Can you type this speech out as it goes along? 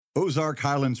Ozark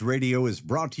Highlands Radio is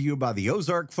brought to you by the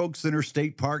Ozark Folk Center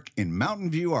State Park in Mountain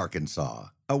View, Arkansas.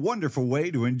 A wonderful way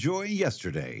to enjoy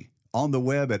yesterday. On the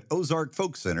web at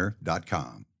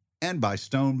ozarkfolkcenter.com. And by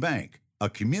Stone Bank, a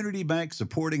community bank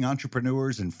supporting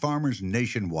entrepreneurs and farmers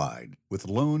nationwide with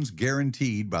loans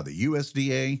guaranteed by the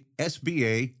USDA,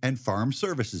 SBA, and Farm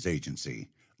Services Agency.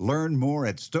 Learn more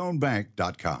at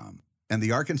stonebank.com. And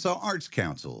the Arkansas Arts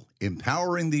Council,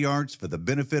 empowering the arts for the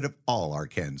benefit of all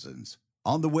Arkansans.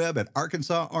 On the web at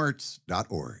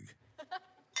arkansasarts.org.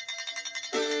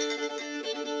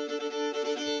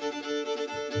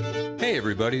 Hey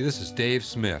everybody, this is Dave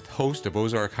Smith, host of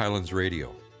Ozark Highlands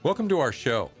Radio. Welcome to our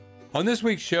show. On this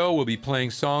week's show, we'll be playing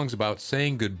songs about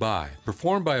saying goodbye,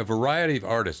 performed by a variety of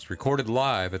artists recorded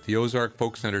live at the Ozark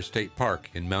Folk Center State Park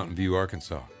in Mountain View,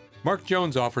 Arkansas. Mark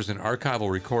Jones offers an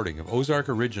archival recording of Ozark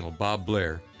original Bob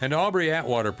Blair, and Aubrey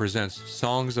Atwater presents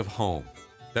Songs of Home.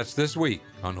 That's this week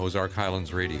on Ozark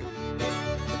Highlands Radio.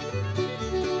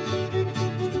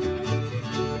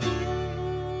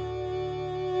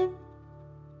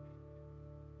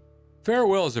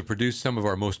 Farewells have produced some of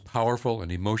our most powerful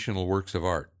and emotional works of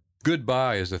art.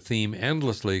 Goodbye is a theme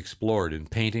endlessly explored in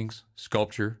paintings,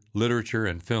 sculpture, literature,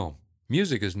 and film.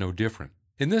 Music is no different.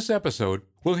 In this episode,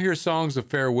 we'll hear songs of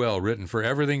farewell written for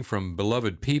everything from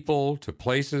beloved people to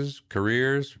places,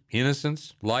 careers,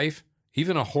 innocence, life,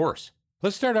 even a horse.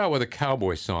 Let's start out with a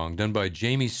cowboy song done by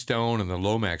Jamie Stone and the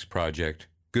Lomax Project,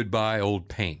 Goodbye Old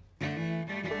Paint.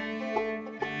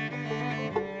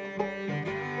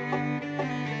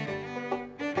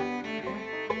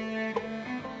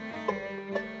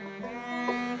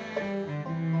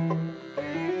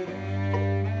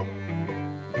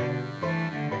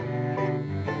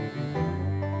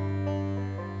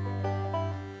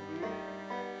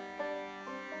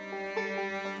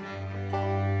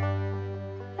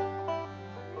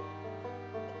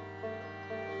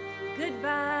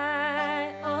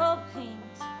 Goodbye, old paint,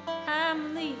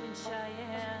 I'm leaving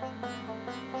Cheyenne.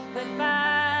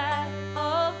 Goodbye,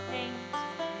 old paint,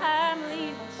 I'm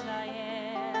leaving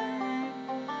Cheyenne.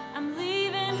 I'm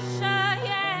leaving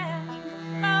Cheyenne,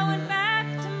 going back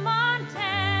to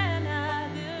Montana.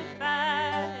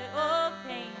 Goodbye, old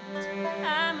paint,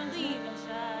 I'm leaving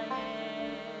Cheyenne.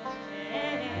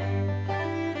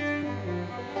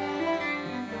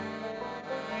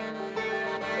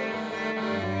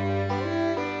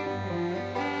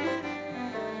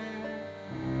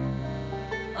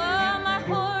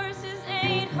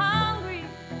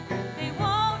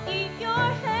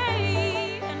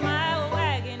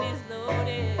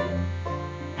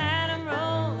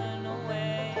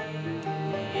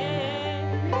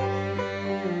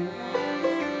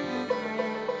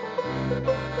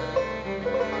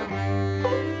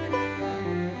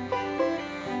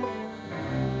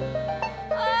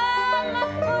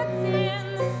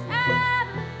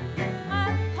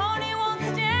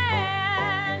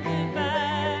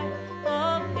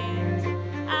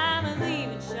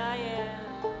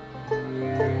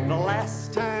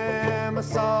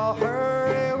 Saw her,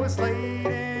 it was late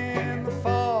in the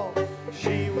fall.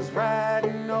 She was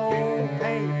riding old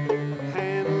paint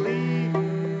and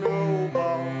leading no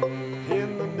ball.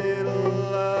 In the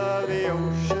middle of the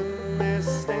ocean there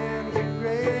stands a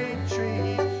great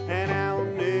tree, and I'll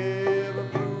never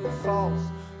prove false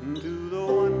to the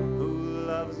one who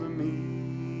loves me.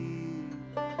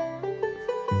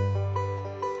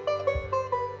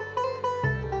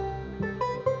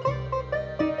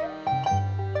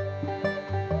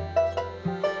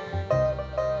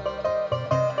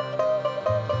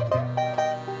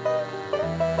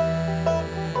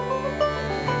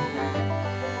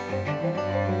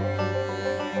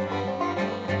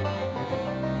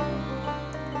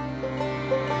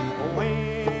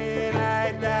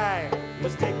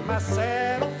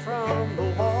 Saddle from the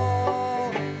wall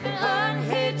and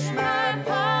unhitch my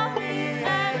pony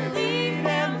and leave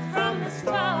him from the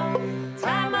stall.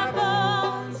 Tie my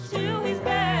bones to his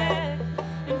back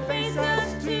and face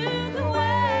us to the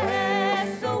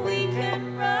west, so we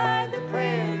can ride the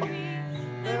prairie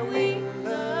that we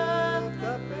love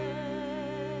the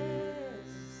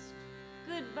best.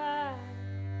 Goodbye,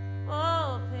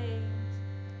 old paint,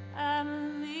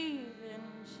 I'm leaving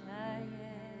Cheyenne.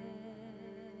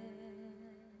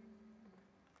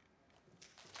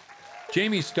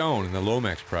 Jamie Stone and the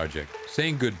Lomax Project,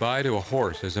 saying goodbye to a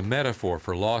horse as a metaphor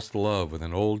for lost love with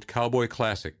an old cowboy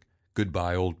classic,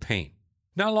 Goodbye Old Paint.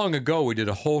 Not long ago, we did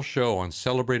a whole show on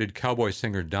celebrated cowboy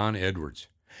singer Don Edwards.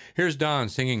 Here's Don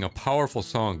singing a powerful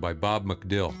song by Bob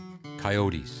McDill,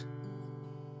 Coyotes.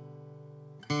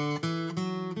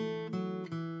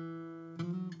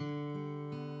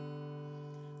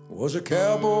 was a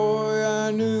cowboy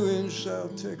I knew in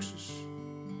South Texas,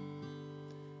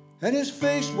 and his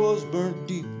face was burnt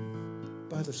deep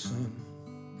by the sun.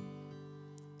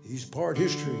 He's part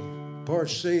history,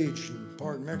 part sage, and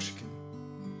part Mexican,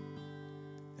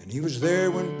 and he was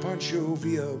there when Pancho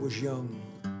Villa was young.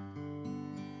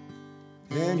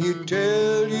 And he'd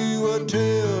tell you a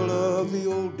tale of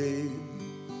the old days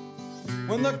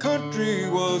when the country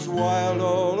was wild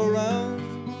all around.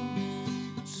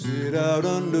 Sit out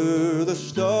under the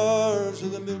stars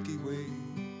of the Milky Way,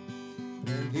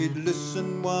 and he'd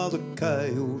listen while the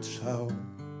coyotes howl.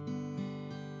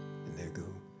 And they go,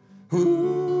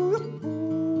 ooh,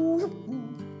 ooh,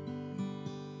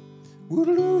 ooh, ooh,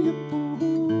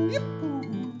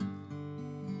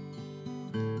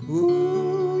 ooh, ooh,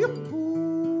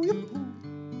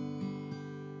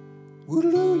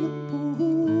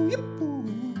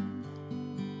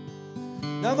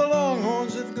 now the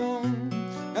Longhorns have gone,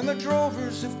 and the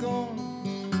Drovers have gone,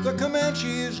 the Comanche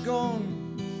is gone,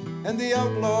 and the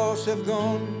Outlaws have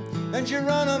gone, and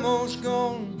Geronimo's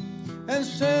gone, and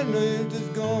Sanders is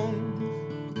gone,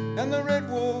 and the Red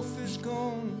Wolf is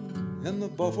gone, and the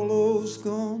Buffalo's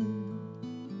gone.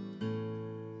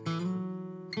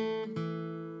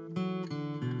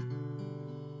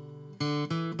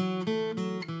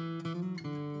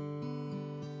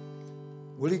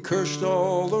 Well, he cursed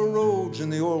all the roads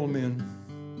and the oil men,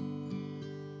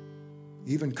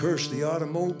 even cursed the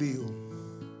automobile.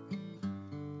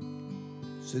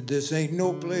 Said this ain't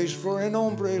no place for an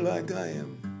hombre like I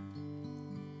am,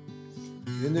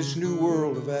 in this new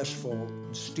world of asphalt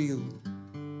and steel.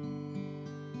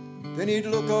 Then he'd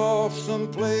look off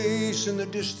someplace in the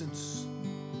distance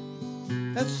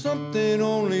at something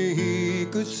only he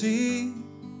could see.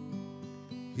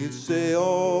 He'd say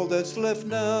all that's left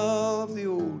now of the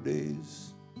old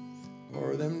days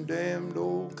are them damned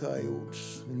old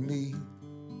coyotes and me.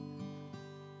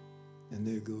 And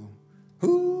they'd go,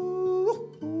 ooh,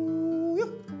 ooh,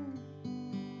 yip,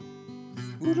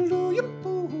 ooh, ooh, yip,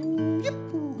 ooh,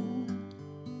 yip, ooh,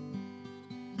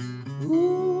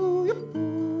 ooh, yip,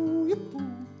 ooh, yip,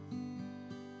 ooh,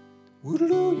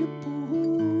 ooh, yip,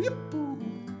 ooh, yip, ooh.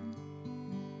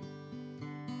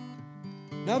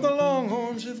 Now the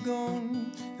Longhorns have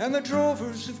gone, and the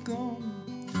Drovers have gone,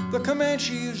 the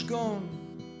Comanche is gone,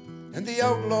 and the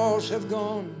Outlaws have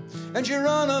gone, and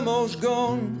Geronimo's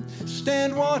gone,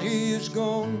 Stan Watty is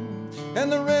gone,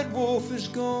 and the Red Wolf is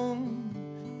gone,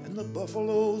 and the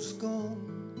Buffalo's gone.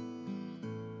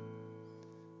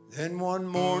 Then one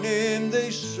morning they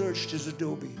searched his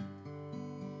adobe.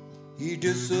 He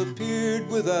disappeared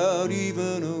without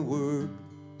even a word.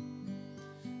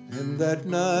 And that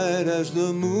night as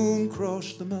the moon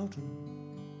crossed the mountain,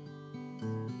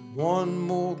 one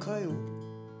more coyote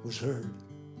was heard.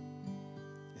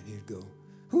 And he'd go,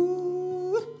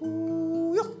 ooh,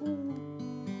 ooh, yip, ooh,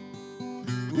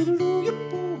 ooh,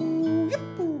 yip, ooh,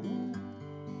 yip, ooh,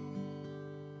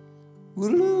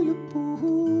 ooh, yip,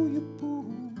 ooh, yip, ooh,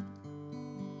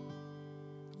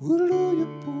 ooh,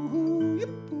 yip, ooh,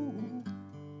 yip, ooh.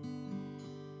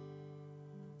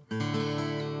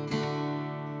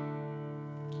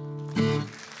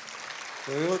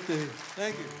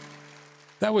 Thank you.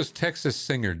 That was Texas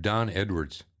singer Don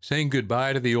Edwards saying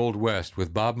goodbye to the Old West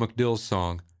with Bob McDill's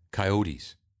song,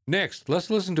 Coyotes. Next, let's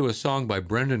listen to a song by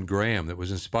Brendan Graham that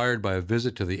was inspired by a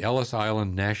visit to the Ellis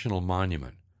Island National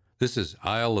Monument. This is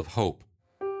Isle of Hope.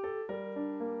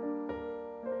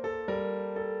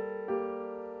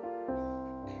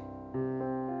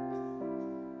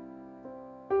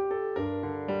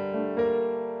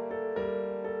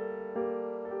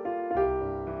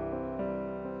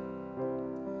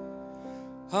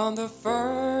 On the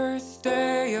first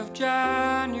day of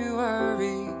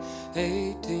January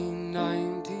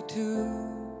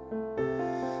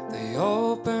 1892, they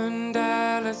opened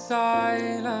Ellis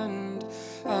Island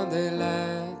and they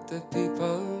let the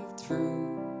people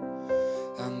through.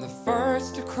 And the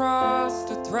first to cross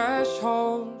the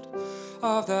threshold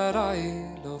of that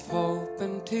Isle of Hope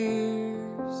and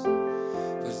Tears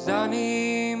was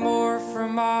Annie Moore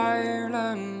from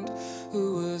Ireland,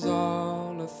 who was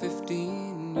all of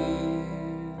 15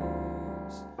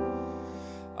 years.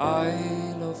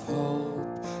 Isle of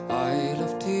Hope, Isle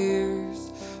of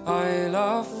Tears, Isle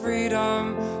of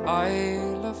Freedom,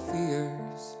 Isle of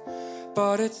Fears,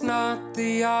 but it's not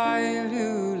the isle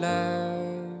you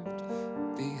left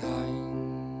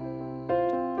behind.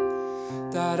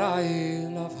 That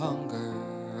Isle of Hunger,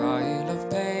 Isle of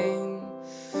Pain,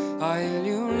 Isle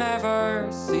you'll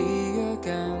never see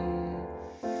again.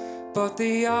 But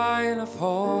the Isle of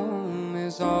Home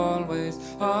is always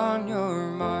on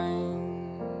your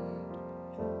mind.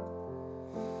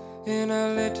 In a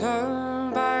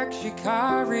little bag she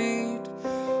carried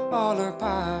all her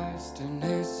past and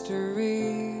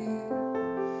history,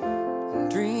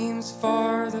 and dreams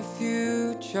for the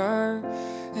future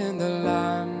in the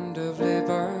land of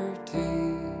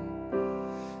liberty.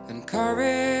 And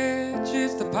courage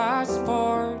is the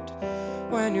passport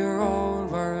when your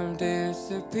old world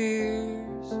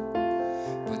disappears.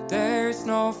 But there's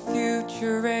no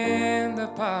future in the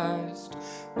past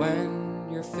when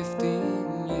you're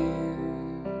 15 years.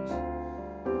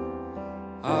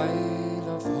 I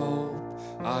love hope,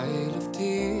 I love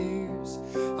tears,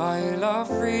 I love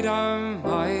freedom,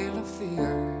 I love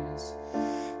fears.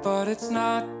 But it's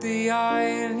not the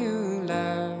isle you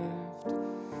left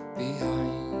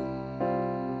behind.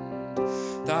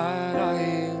 That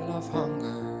isle of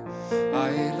hunger,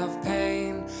 isle of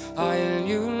pain, isle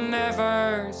you'll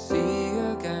never see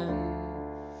again.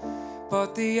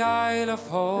 But the isle of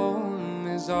home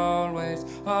is always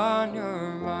on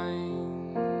your mind.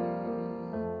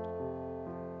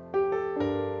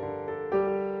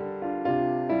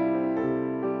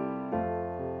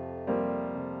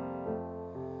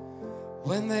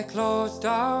 When they closed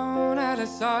down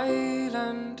Ellis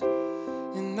Island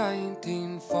in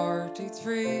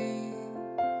 1943,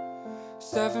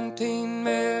 17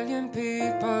 million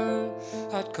people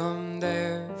had come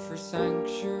there for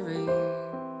sanctuary.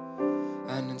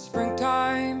 And in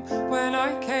springtime when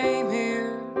I came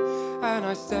here and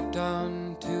I stepped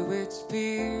onto its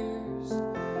piers,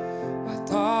 I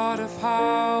thought of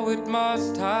how it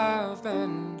must have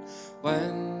been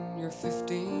when you're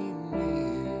 15 years.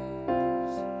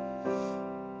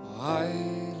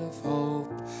 Isle of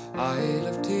hope, isle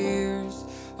of tears,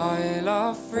 isle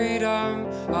of freedom,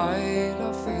 isle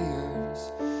of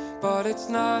fears. But it's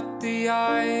not the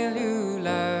isle you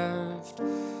left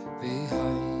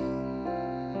behind.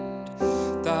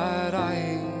 That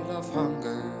isle of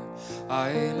hunger,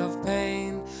 isle of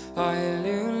pain, isle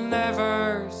you'll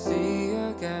never see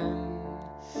again.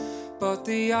 But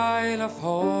the isle of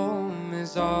home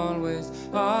is always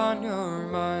on your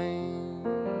mind.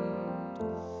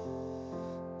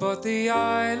 But the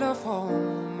isle of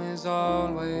home is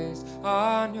always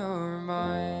on your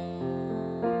mind.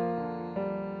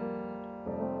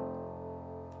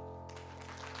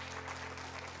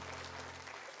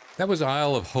 That was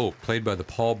Isle of Hope, played by the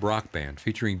Paul Brock Band,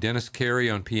 featuring Dennis Carey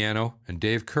on piano and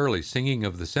Dave Curley singing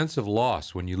of the sense of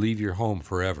loss when you leave your home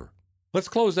forever. Let's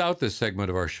close out this segment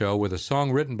of our show with a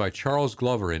song written by Charles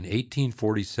Glover in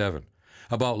 1847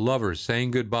 about lovers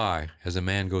saying goodbye as a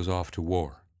man goes off to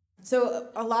war. So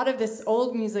a lot of this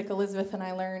old music Elizabeth and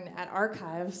I learn at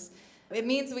archives. It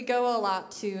means we go a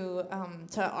lot to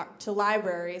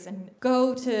libraries and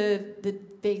go to the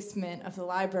basement of the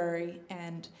library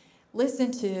and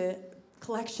listen to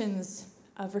collections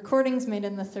of recordings made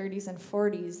in the 30s and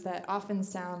 40s that often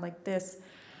sound like this.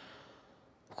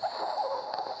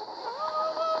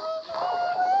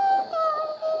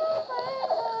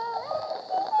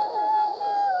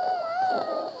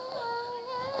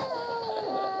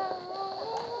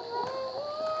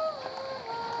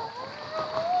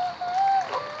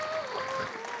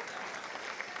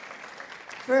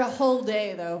 For a whole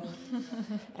day, though,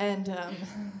 and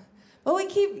well, we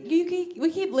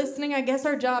keep listening. I guess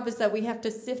our job is that we have to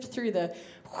sift through the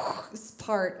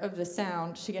part of the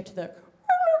sound to get to the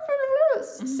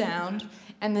sound,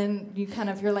 and then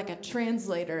you're like a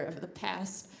translator of the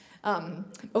past. But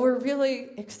we're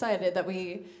really excited that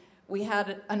we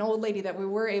had an old lady that we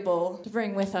were able to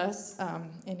bring with us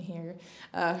in here.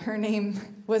 Her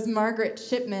name was Margaret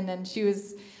Shipman, and she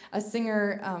was a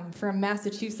singer from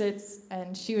Massachusetts,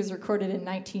 and she was recorded in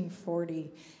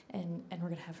 1940, and we're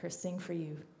going to have her sing for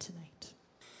you tonight.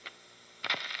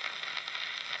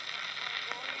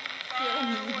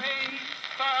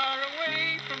 Far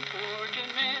away from poor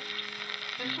Jeanette,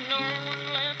 there's no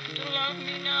one left to love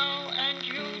me now, and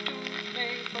you too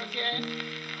may forget,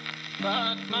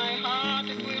 but my heart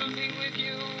it will be with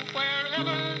you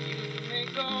wherever you may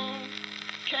go.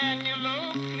 Can you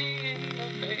look me in the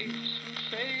face?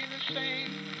 Say the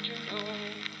same to know.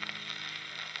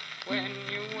 When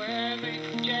you wear the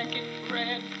jacket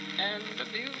red and the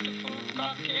beautiful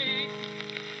cockade,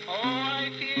 oh, I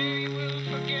fear you will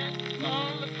forget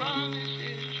all the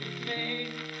promises you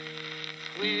made.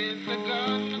 With the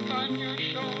gun upon your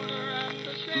shoulder and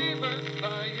the saber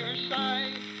by your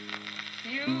side,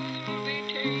 you'll be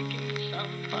taking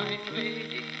some fine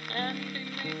lady and be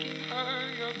making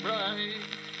her your bride.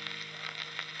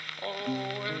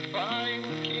 Oh, if I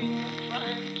were king of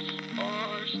France,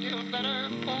 or still better,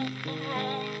 Pope of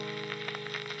Rome,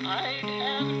 I'd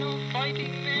have no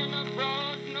fighting men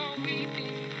abroad, no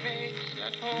weeping maids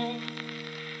at home.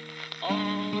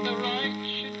 All the right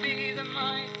should be the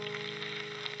might.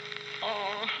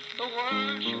 All the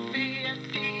world should be at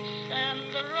peace,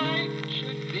 and the right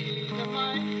should be the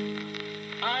might.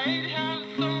 I'd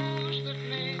have those that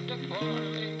made the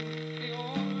quarreling the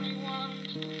only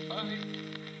ones to fight.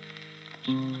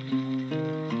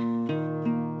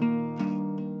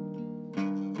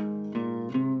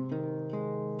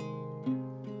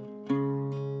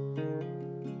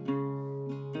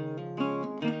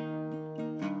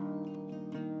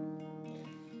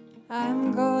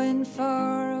 I'm going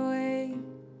far away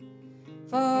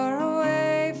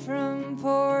from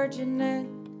poor Jeanette.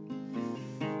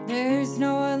 There's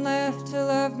no one left to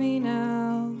love me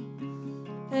now,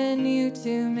 and you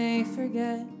too may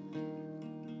forget.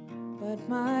 But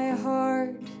my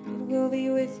heart, it will be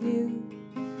with you,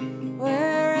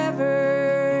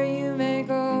 wherever you may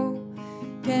go.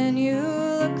 Can you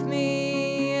look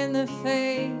me in the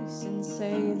face and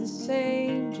say the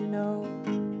same, you know?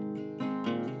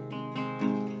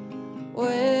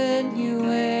 When you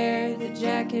wear the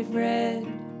jacket red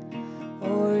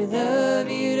or the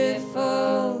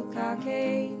beautiful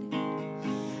cockade,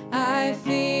 I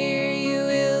fear you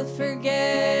will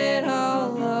forget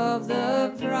all of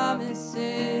the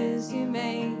promises you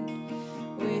made.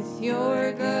 With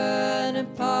your gun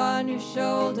upon your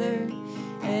shoulder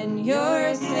and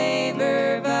your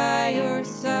saber by your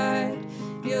side,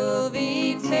 you'll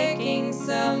be taking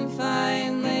some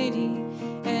fine lady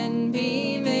and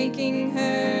be making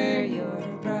her your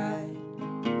bride.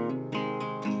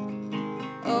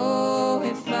 Oh,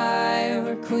 if I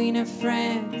were Queen of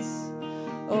France,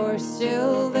 or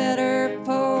still better,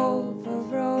 Pope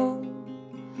of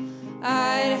Rome,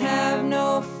 I'd have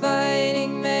no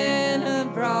fighting men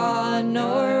abroad,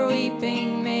 nor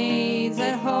weeping maids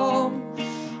at home.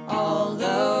 All the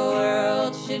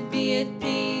world should be at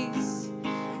peace,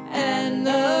 and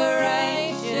the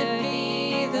right should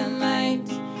be the might.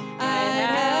 I'd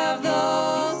have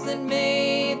those that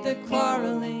made the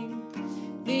quarreling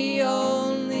the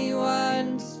only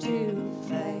ones to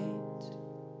fight.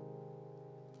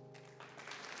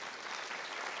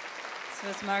 This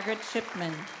was Margaret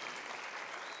Shipman.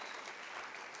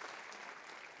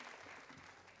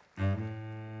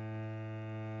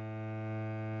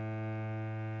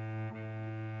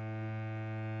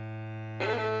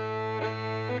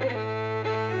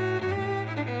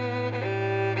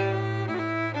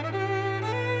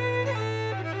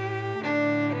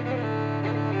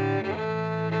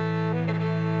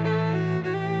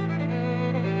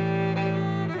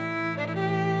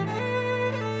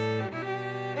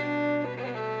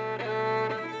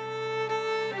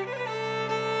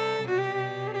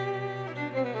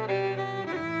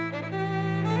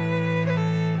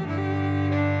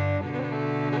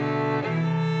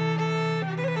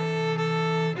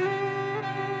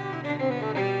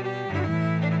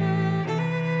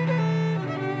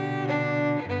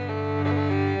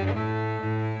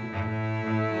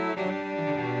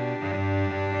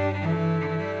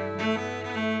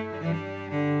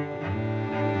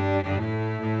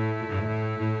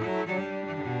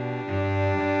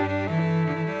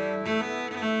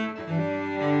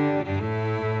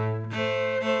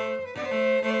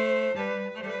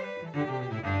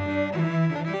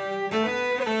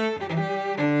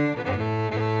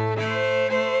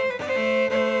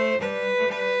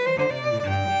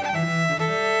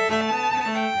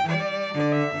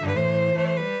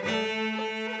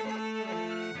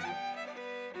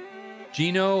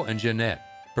 Gino and Jeanette,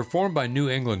 performed by New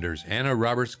Englanders Anna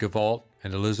Roberts-Gavalt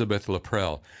and Elizabeth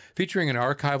Laprelle, featuring an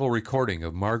archival recording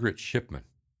of Margaret Shipman.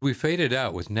 We faded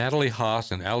out with Natalie Haas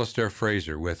and Alistair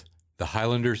Fraser with The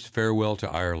Highlanders' Farewell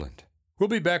to Ireland. We'll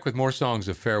be back with more songs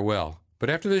of farewell, but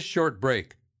after this short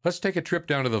break, let's take a trip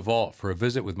down to the vault for a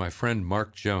visit with my friend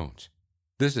Mark Jones.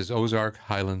 This is Ozark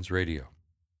Highlands Radio.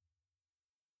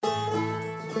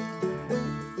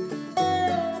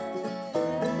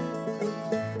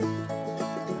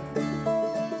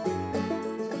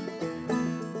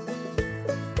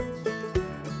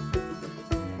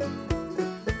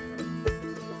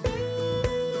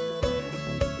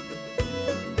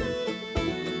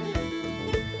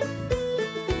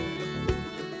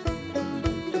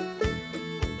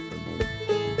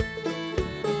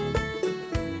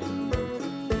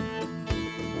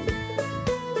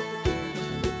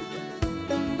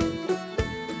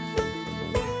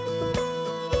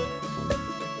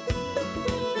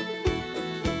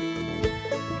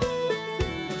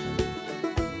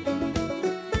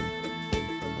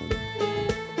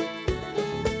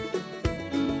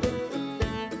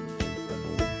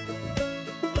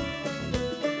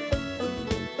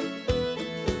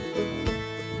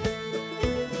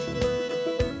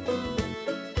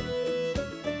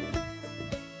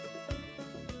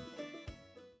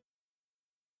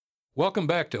 Welcome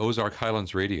back to Ozark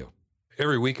Highlands Radio.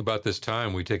 Every week about this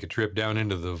time, we take a trip down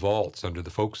into the vaults under the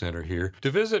Folk Center here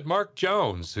to visit Mark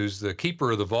Jones, who's the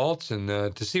keeper of the vaults,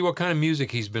 and to see what kind of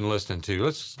music he's been listening to.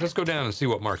 Let's go down and see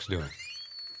what Mark's doing.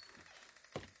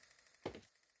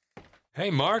 Hey,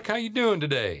 Mark, how you doing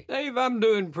today? Dave, I'm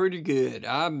doing pretty good.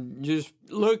 I'm just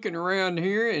looking around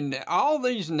here, and all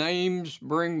these names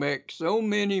bring back so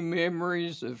many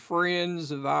memories of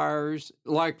friends of ours.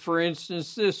 Like, for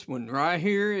instance, this one right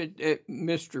here at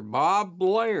Mr. Bob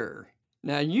Blair.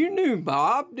 Now, you knew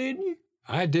Bob, didn't you?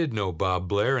 I did know Bob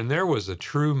Blair, and there was a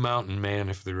true mountain man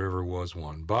if there ever was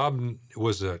one. Bob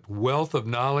was a wealth of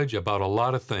knowledge about a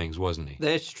lot of things, wasn't he?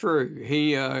 That's true.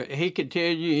 He could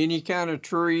tell you any kind of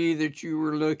tree that you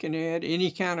were looking at,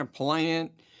 any kind of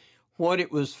plant, what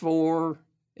it was for.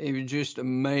 It was just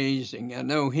amazing. I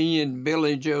know he and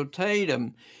Billy Joe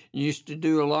Tatum used to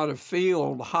do a lot of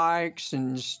field hikes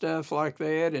and stuff like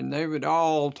that, and they would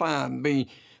all time be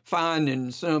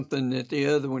finding something that the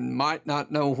other one might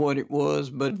not know what it was,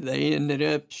 but they ended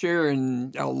up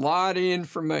sharing a lot of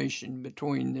information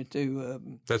between the two of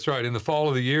them. That's right. In the fall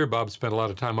of the year, Bob spent a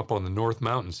lot of time up on the North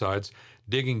Mountainsides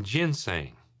digging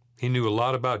ginseng. He knew a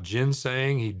lot about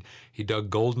ginseng. He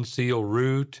dug golden seal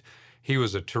root. He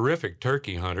was a terrific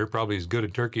turkey hunter, probably as good a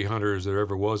turkey hunter as there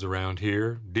ever was around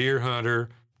here. Deer hunter,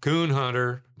 coon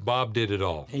hunter. Bob did it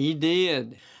all. He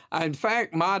did. In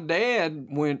fact, my dad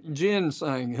went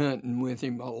ginseng hunting with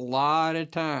him a lot of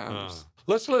times.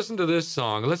 Let's listen to this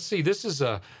song. Let's see. This is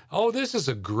a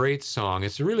great song.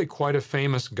 It's really quite a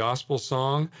famous gospel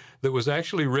song that was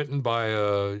actually written by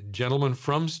a gentleman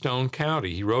from Stone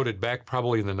County. He wrote it back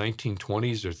probably in the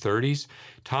 1920s or 30s.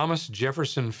 Thomas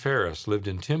Jefferson Ferris lived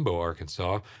in Timbo,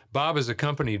 Arkansas. Bob is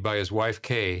accompanied by his wife,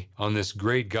 Kay, on this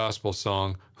great gospel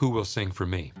song, Who Will Sing for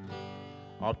Me?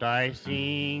 Oft I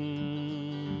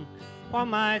sing for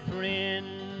my friend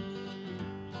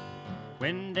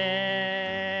when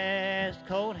death's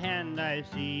cold hand I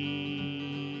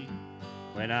see,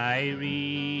 when I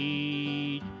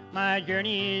reach my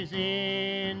journey's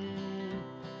end,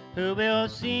 who will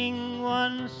sing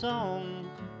one song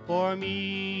for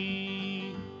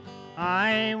me?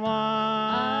 I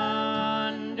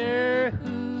wonder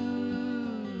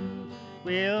who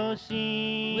will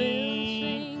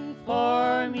sing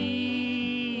for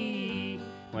me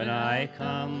when I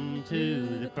come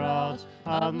to the cross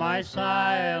of my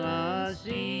silent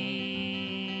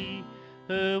sea.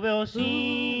 Who will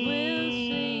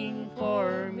sing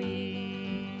for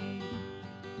me?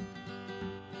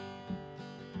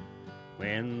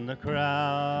 When the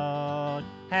crowd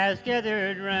has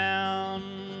gathered round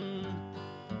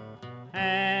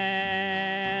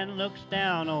and looks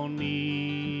down on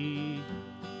me,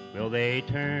 will they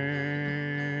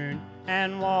turn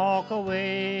and walk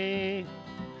away,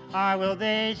 or will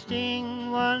they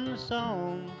sing one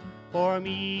song for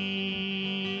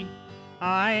me?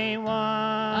 I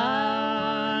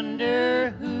wonder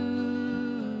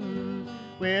who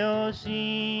will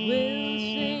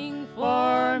sing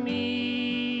for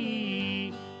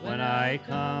me when I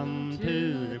come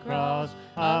to the cross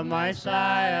of my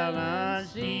silent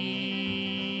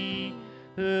sea.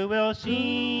 Who will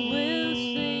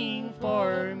sing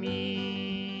for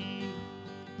me?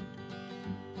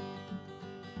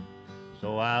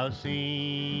 So I'll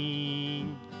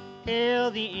sing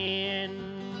till the end,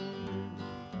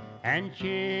 and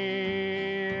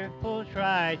cheerful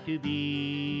try to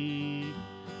be,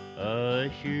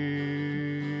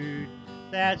 assured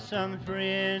that some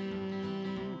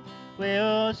friend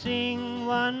will sing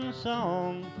one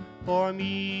song for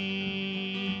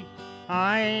me.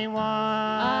 I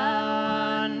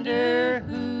wonder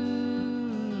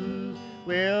who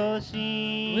will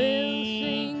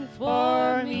sing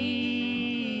for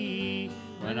me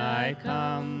when I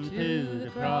come to the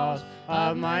cross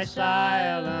of my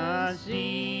silent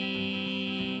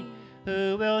sea.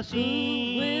 Who will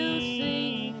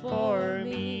sing for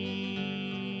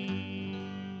me?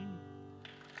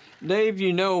 Dave,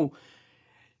 you know,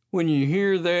 when you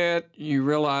hear that, you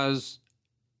realize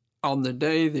on the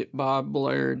day that Bob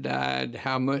Blair died,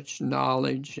 how much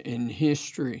knowledge and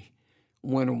history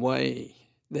went away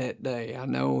that day. I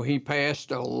know he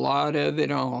passed a lot of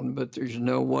it on, but there's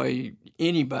no way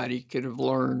anybody could have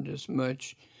learned as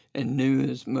much and knew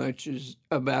as much as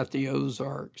about the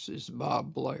Ozarks as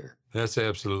Bob Blair. That's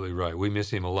absolutely right. We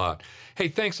miss him a lot. Hey,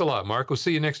 thanks a lot, Mark. We'll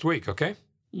see you next week, okay?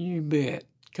 You bet.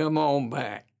 Come on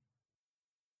back.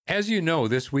 As you know,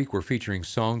 this week we're featuring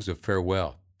songs of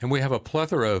farewell. And we have a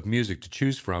plethora of music to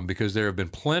choose from because there have been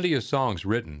plenty of songs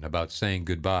written about saying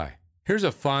goodbye. Here's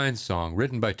a fine song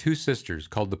written by two sisters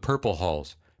called the Purple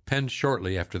Hulls, penned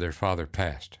shortly after their father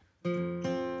passed.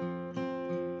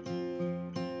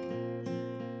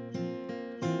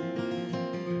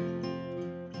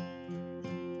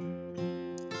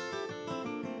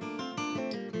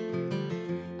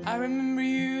 I remember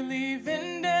you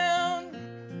leaving down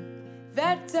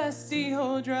that dusty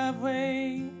old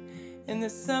driveway in the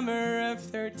summer of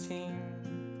 13.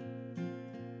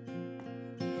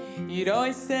 You'd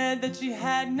always said that you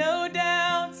had no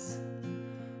doubts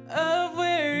of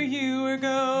where you were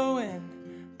going,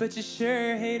 but you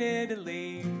sure hated to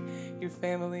leave your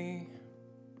family.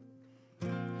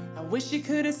 I wish you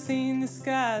could have seen the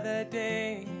sky that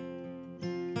day,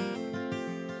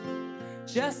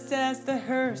 just as the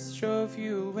hearse drove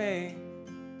you away.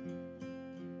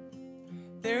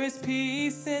 There is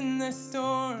peace in the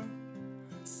storm,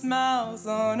 smiles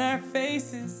on our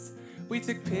faces. We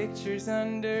took pictures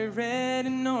under red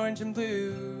and orange and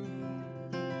blue.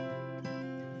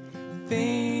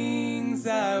 Things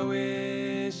I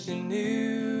wish you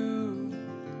knew.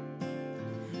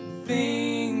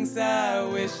 Things I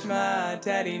wish my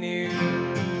daddy knew.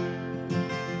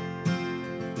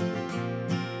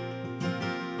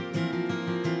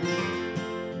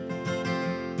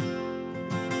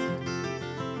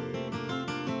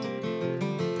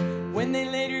 When they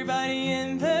laid your body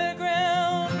in the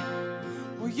ground,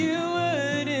 well, you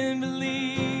wouldn't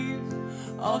believe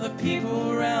all the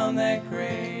people around that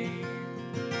grave.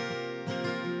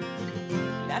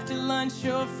 And after lunch,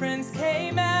 your friends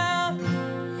came out.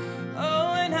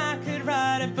 Oh, and I could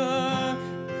write a book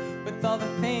with all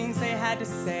the things they had to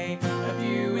say of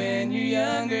you in your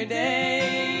younger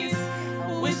days.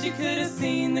 I wish you could have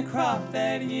seen the crop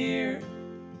that year.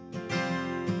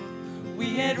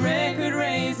 We had record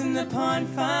rains and the pond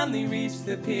finally reached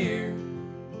the pier.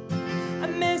 I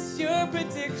missed your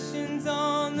predictions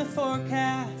on the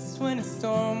forecast when a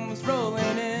storm was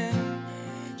rolling in.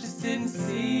 Just didn't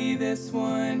see this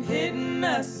one hitting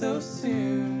us so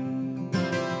soon.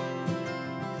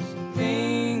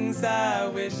 Things I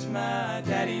wish my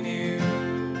daddy knew.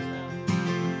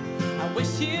 I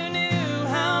wish you knew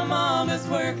how Mama's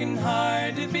working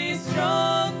hard to be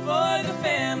strong for the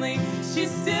family. She's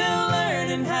still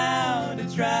learning how to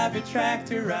drive a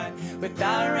tractor right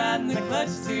without riding the clutch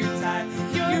too tight.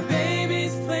 Your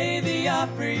babies play the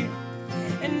Opry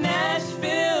in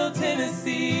Nashville,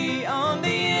 Tennessee on the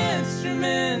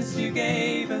instruments you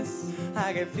gave us.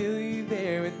 I could feel you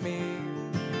there with me.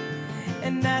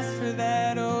 And as for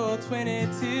that old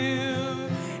 22,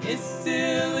 it's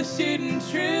still a shooting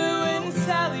true in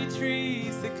Sally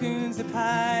trees, the coons up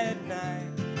high at night.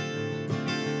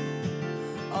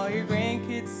 All your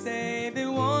grandkids say they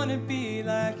wanna be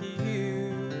like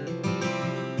you.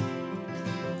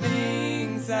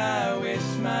 Things I wish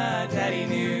my daddy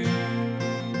knew.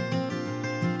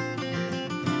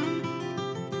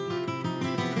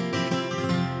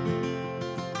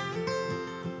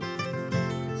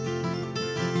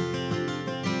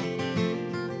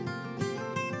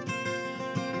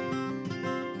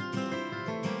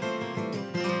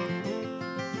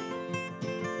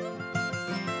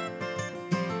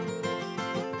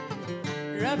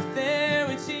 Up there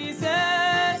with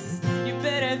Jesus, you're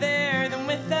better there than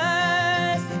with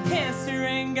us. Cancer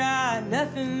ain't got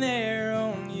nothing there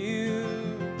on you.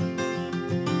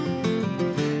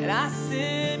 And I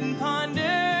sit and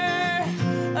ponder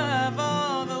of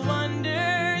all the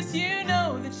wonders, you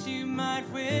know that you might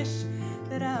wish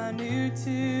that I knew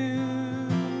too.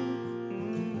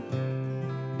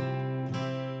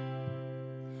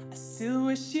 I still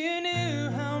wish you knew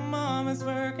how Mama's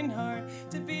working hard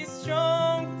to be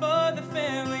strong for the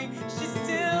family. She's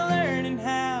still learning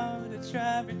how to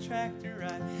drive a tractor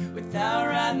right without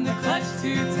riding the clutch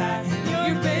too tight.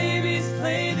 Your babies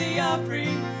play the Opry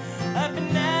up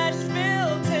in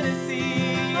Nashville,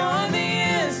 Tennessee on the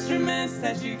instruments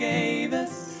that you gave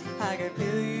us. I can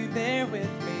feel you there with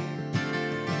me.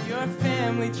 Your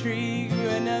family tree grew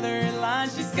another line.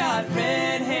 She's got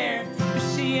red hair, but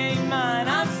she ain't mine.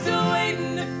 I'm still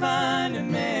waiting to find a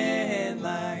man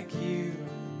like you.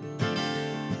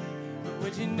 But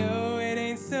would you know it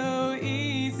ain't so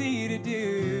easy to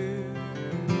do?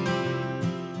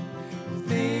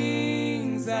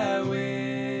 Things I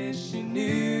wish you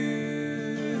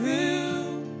knew.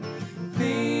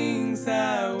 Things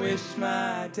I wish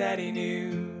my daddy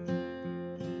knew.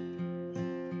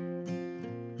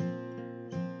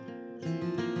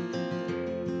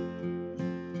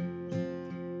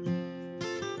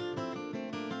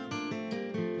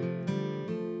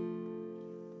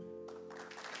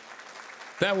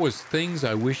 That was Things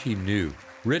I Wish He Knew,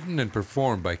 written and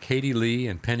performed by Katie Lee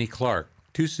and Penny Clark,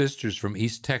 two sisters from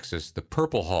East Texas, the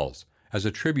Purple Halls, as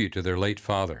a tribute to their late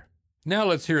father. Now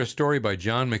let's hear a story by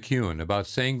John McEwen about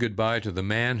saying goodbye to the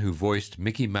man who voiced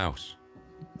Mickey Mouse.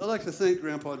 I'd like to thank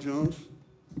Grandpa Jones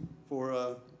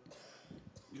for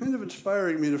kind of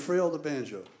inspiring me to frail the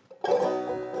banjo.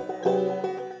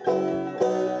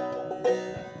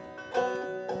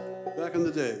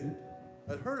 the day.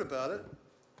 I'd heard about it,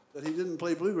 that he didn't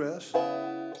play bluegrass.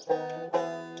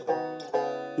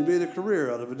 He made a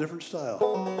career out of a different style.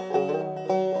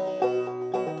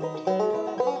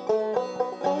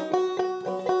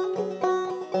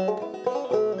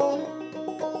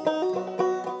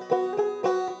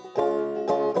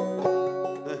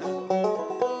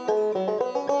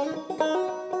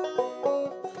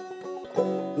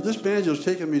 But this banjo's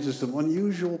taken me to some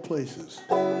unusual places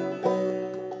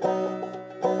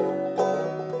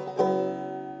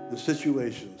and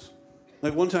situations.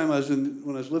 Like one time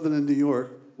when I was living in New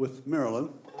York with Marilyn.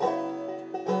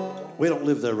 We don't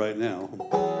live there right now.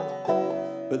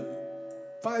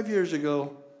 But 5 years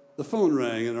ago, the phone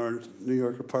rang in our New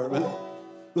York apartment.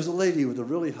 It was a lady with a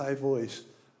really high voice.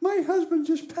 My husband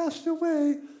just passed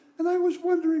away, and I was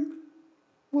wondering,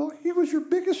 well, he was your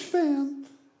biggest fan,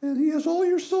 and he has all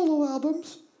your solo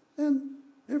albums and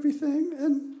everything,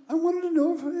 and I wanted to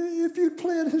know if you'd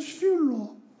play at his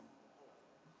funeral.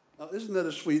 Now, isn't that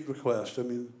a sweet request? I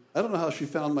mean, I don't know how she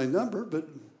found my number, but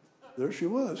there she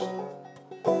was.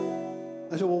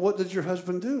 I said, well, what did your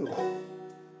husband do?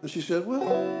 And she said,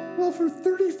 well, for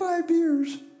 35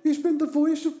 years, he's been the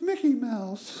voice of Mickey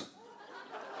Mouse.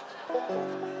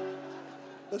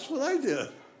 That's what I did.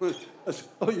 I said,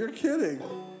 oh, you're kidding.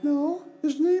 No,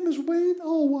 his name is Wayne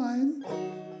Allwine.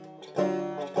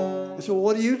 I said, well,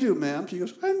 what do you do, ma'am? She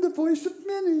goes, I'm the voice of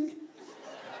Minnie.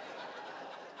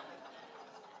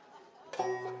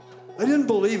 I didn't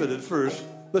believe it at first,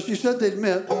 but she said they'd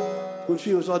met when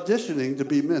she was auditioning to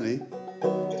be Minnie,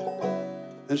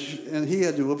 and he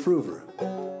had to approve her.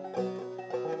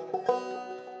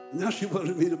 Now she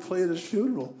wanted me to play at his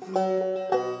funeral.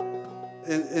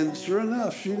 And sure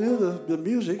enough, she knew the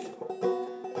music,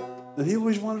 and he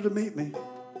always wanted to meet me.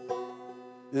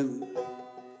 And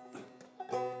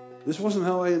this wasn't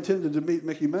how I intended to meet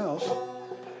Mickey Mouse.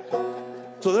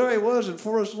 So there I was at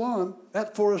Forest Lawn,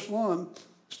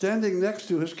 standing next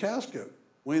to his casket.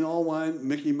 Wayne Allwine,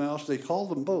 Mickey Mouse, they called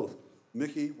them both.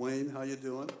 Mickey, Wayne, how you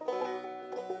doing?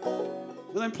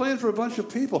 Then I'm playing for a bunch of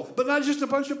people, but not just a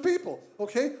bunch of people,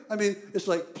 okay? I mean, it's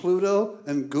like Pluto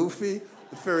and Goofy,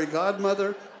 the fairy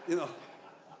godmother, you know.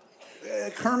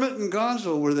 Kermit and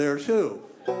Gonzo were there too.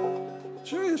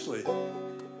 Seriously.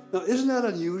 Now, isn't that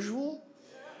unusual?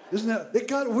 It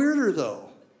got weirder though,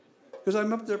 because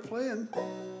I'm up there playing,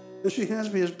 and she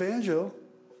hands me his banjo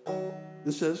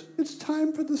and says, it's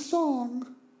time for the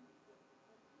song.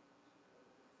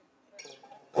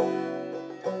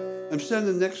 I'm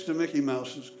standing next to Mickey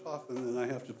Mouse's coffin, and I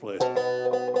have to play.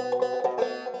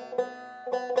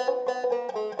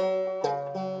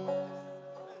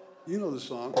 You know the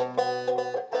song.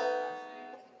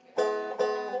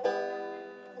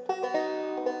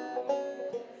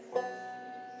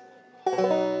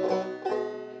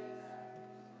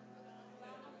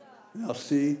 Now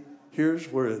see,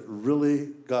 here's where it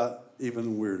really got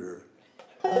even weirder.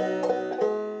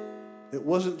 It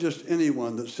wasn't just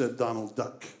anyone that said Donald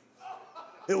Duck.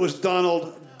 It was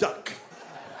Donald Duck.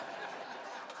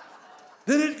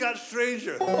 Then it got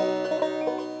stranger.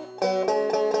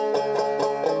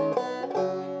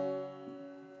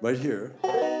 Right here.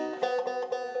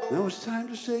 Now it's time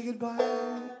to say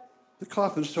goodbye. The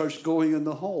coffin starts going in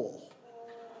the hole.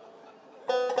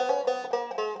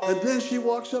 And then she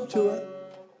walks up to it,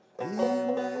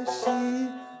 M-I-C,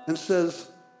 and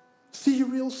says, see you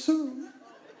real soon.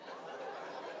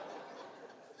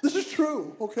 This is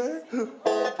true, okay?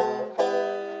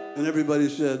 And everybody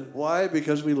said, why?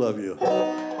 Because we love you.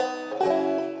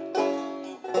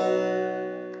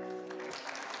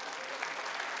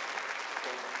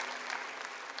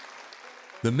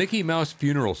 The Mickey Mouse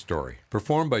Funeral Story,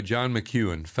 performed by John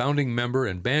McEwen, founding member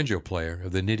and banjo player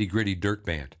of the Nitty Gritty Dirt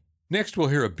Band. Next, we'll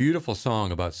hear a beautiful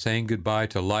song about saying goodbye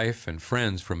to life and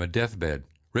friends from a deathbed,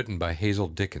 written by Hazel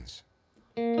Dickens.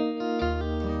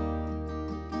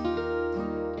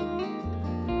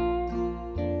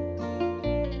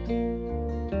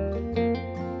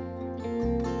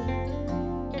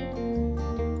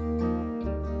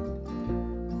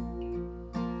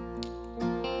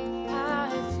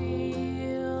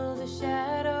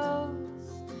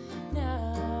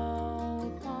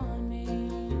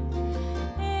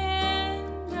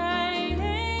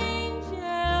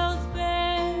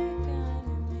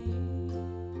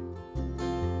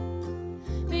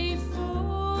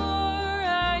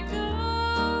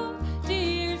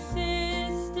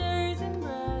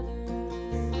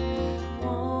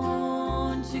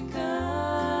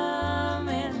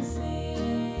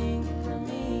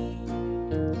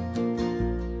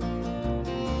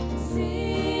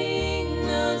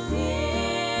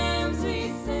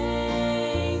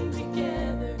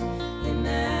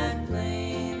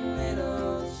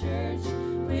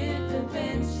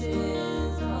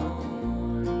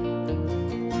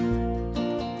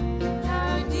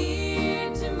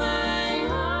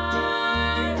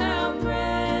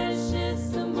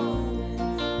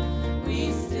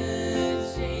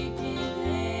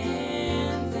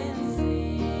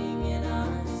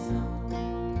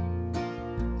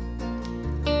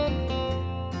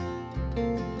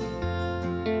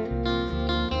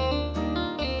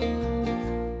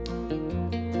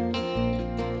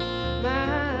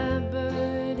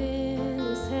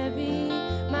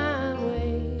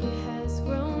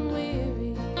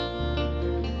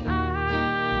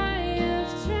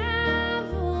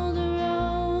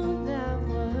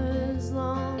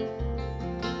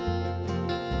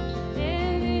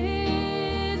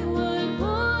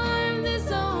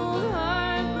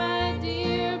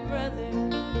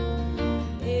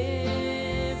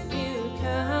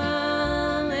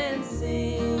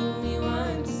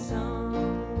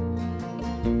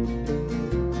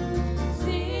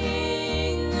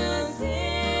 Sing those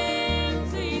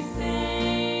hymns we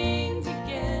sang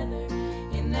together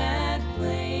in that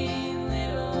plain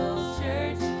little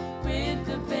church with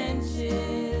the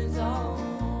benches all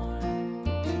worn.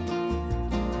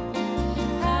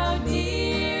 How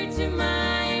dear to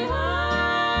my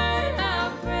heart,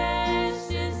 how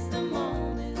precious the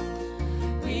moments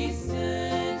we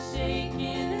stood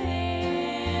shaking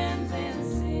hands and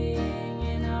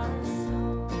singing our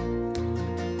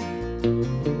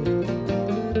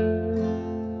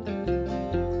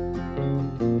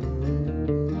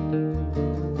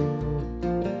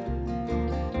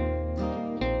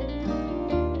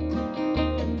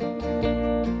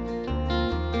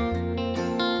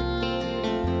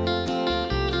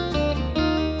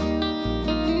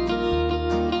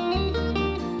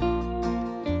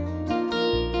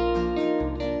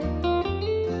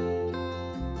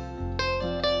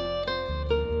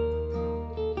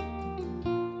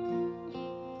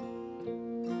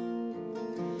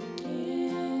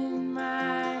In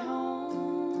my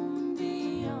home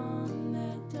beyond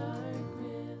that dark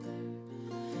river,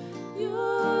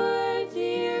 your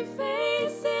dear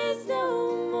faces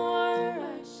no more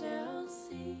I shall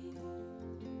see,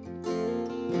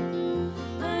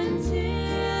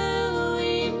 until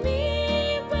we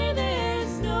meet where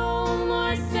there's no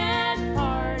more sad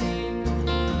parting.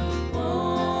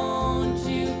 Won't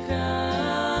you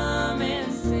come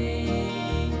and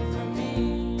sing for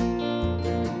me?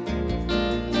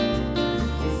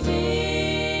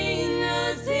 Sing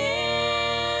those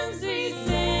hymns we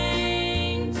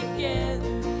sang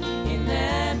together in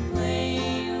that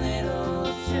plain little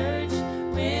church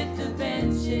with the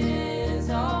benches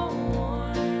all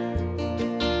worn.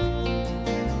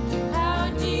 How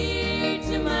dear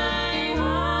to my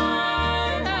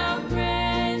heart, how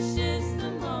precious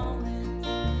the moments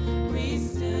we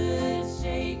stood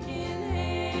shaking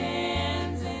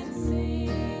hands and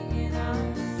singing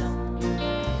our song.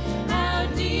 How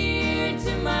dear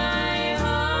to my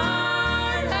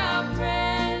heart, how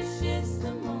precious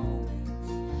the moments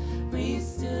we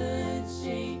stood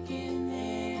shaking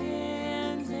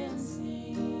hands and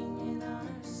singing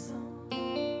our song.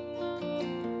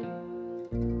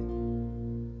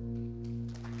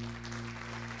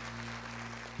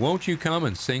 Won't You Come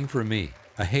and Sing for Me,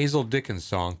 a Hazel Dickens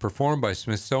song performed by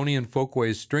Smithsonian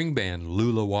Folkways string band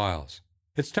Lula Wiles.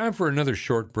 It's time for another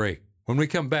short break. When we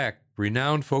come back,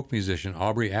 renowned folk musician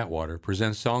Aubrey Atwater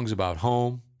presents songs about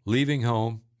home, leaving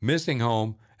home, missing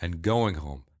home, and going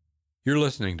home. You're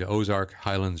listening to Ozark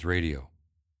Highlands Radio.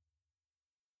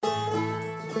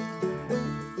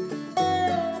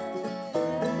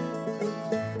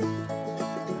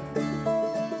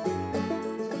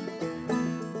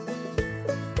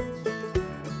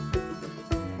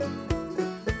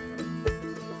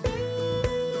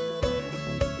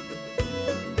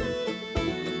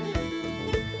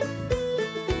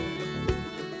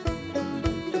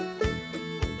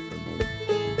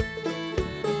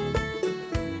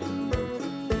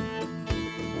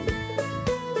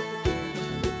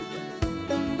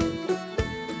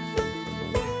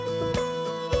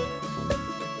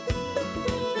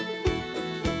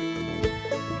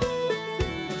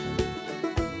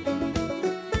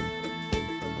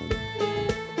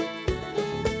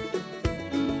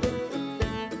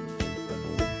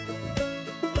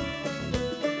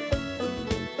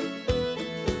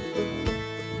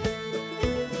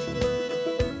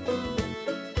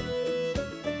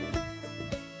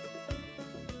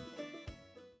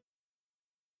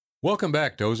 Welcome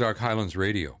back to Ozark Highlands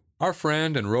Radio. Our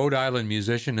friend and Rhode Island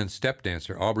musician and step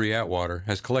dancer Aubrey Atwater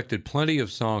has collected plenty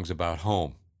of songs about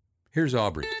home. Here's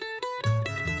Aubrey.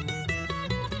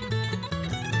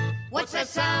 What's that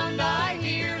sound I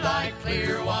hear like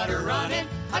clear water running?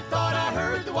 I thought I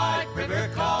heard the White River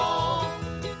call.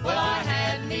 Well, I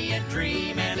had me a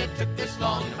dream and it took this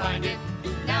long to find it.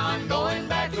 Now I'm going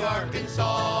back to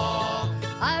Arkansas.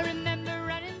 I remember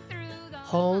running through the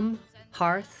home,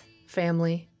 hearth,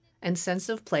 family, and sense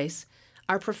of place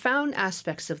are profound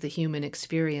aspects of the human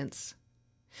experience.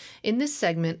 In this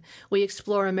segment, we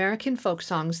explore American folk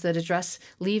songs that address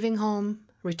leaving home,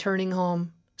 returning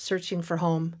home, searching for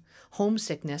home,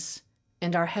 homesickness,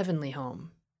 and our heavenly home.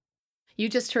 You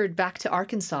just heard Back to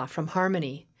Arkansas from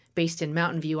Harmony, based in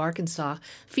Mountain View, Arkansas,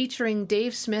 featuring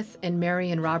Dave Smith and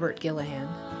Mary and Robert Gillahan.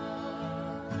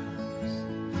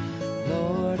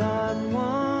 Lord, I'm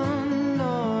one,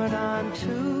 Lord, I'm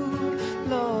two,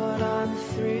 Lord, I'm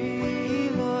three,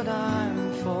 Lord,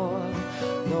 I'm four,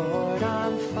 Lord,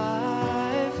 I'm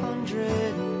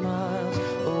 500 miles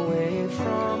away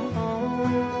from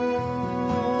home,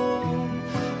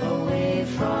 away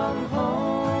from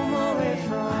home, away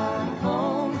from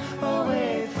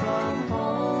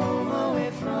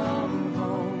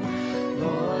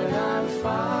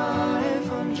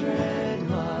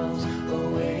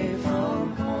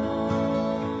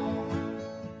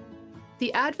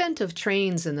advent of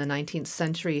trains in the 19th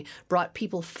century brought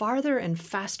people farther and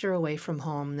faster away from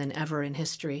home than ever in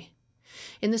history.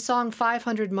 In the song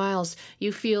 500 Miles,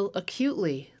 you feel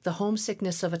acutely the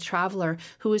homesickness of a traveler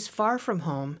who is far from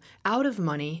home, out of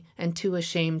money, and too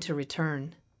ashamed to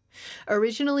return.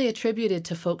 Originally attributed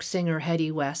to folk singer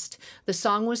Hetty West, the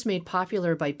song was made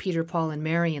popular by Peter, Paul, and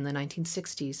Mary in the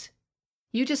 1960s.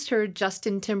 You just heard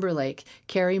Justin Timberlake,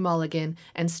 Carey Mulligan,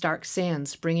 and Stark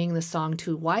Sands bringing the song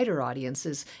to wider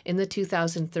audiences in the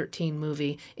 2013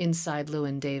 movie Inside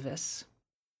Llewyn Davis.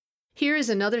 Here is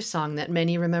another song that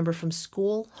many remember from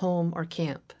school, home, or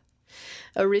camp.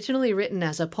 Originally written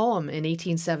as a poem in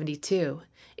 1872,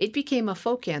 it became a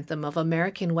folk anthem of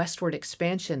American westward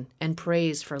expansion and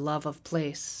praise for love of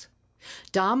place.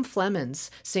 Dom Flemons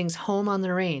sings Home on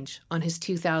the Range on his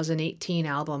 2018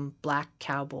 album Black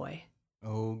Cowboy.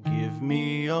 Oh, give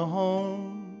me a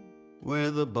home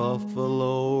where the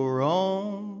buffalo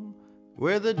roam,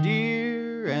 where the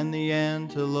deer and the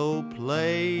antelope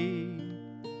play,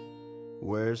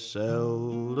 where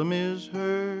seldom is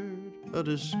heard a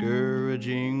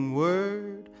discouraging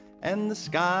word, and the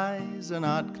skies are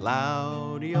not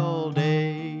cloudy all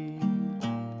day.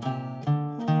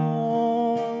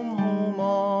 Home, home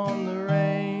on the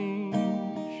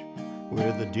range,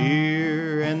 where the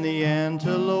deer and the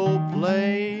antelope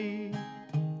play,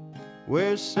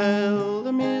 where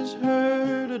seldom is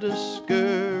heard a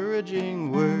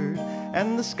discouraging word,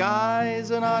 and the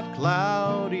skies are not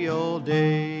cloudy all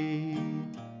day.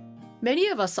 Many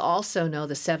of us also know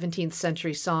the 17th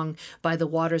century song By the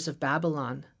Waters of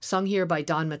Babylon, sung here by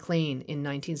Don McLean in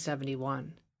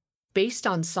 1971. Based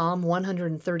on Psalm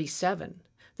 137,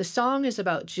 the song is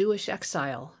about Jewish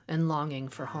exile and longing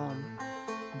for home.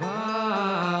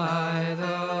 By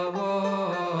the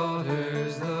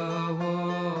waters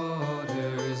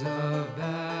of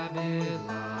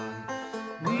Babylon,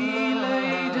 we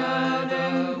lay down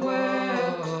and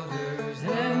wept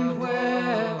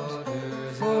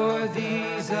for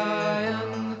thee,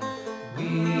 Zion. We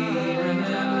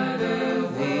remember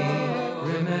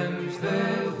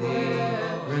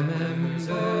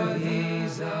thee,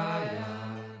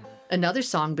 Zion. Another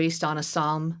song based on a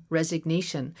psalm,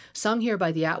 Resignation, sung here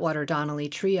by the Atwater Donnelly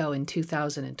Trio in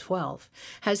 2012,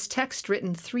 has text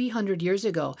written 300 years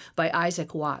ago by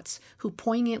Isaac Watts, who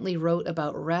poignantly wrote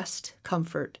about rest,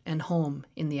 comfort, and home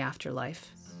in the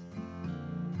afterlife.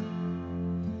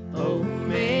 Oh,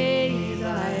 may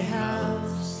thy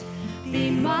house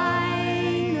be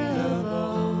mine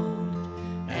abode,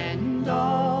 and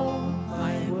all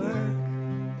my work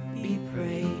be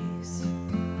praise.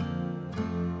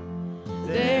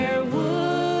 There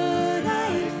would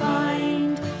I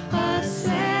find a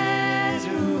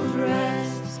settled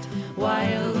rest,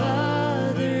 while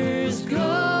others go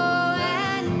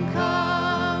and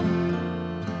come.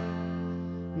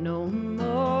 No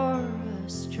more a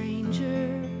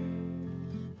stranger,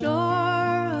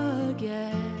 nor a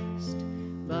guest,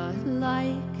 but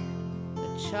like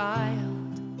a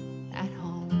child at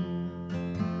home.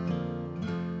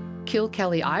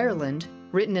 Kilkelly, Ireland,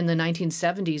 written in the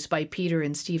 1970s by Peter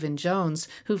and Stephen Jones,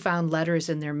 who found letters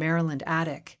in their Maryland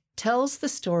attic, tells the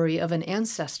story of an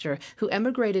ancestor who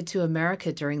emigrated to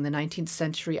America during the 19th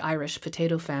century Irish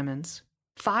potato famines.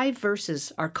 5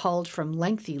 verses are culled from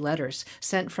lengthy letters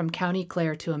sent from County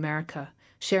Clare to America,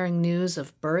 sharing news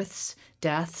of births,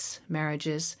 deaths,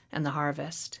 marriages, and the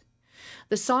harvest.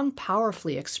 The song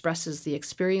powerfully expresses the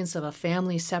experience of a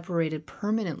family separated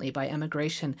permanently by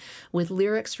emigration, with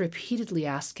lyrics repeatedly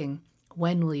asking,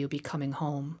 "When will you be coming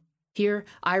home?" Here,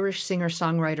 Irish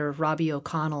singer-songwriter Robbie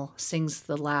O'Connell sings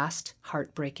the last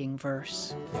heartbreaking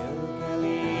verse.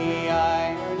 Kilkelly,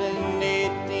 Ireland,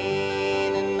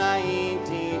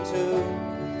 1892.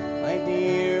 My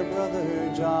dear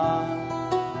brother John,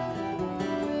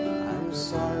 I'm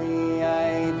sorry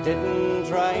I didn't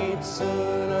write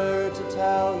sooner to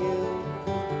tell you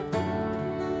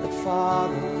that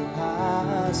Father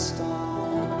passed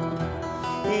on.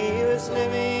 He was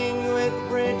living with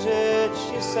Bridget.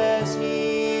 She says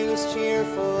he was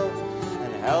cheerful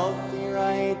and healthy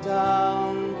right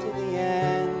down to the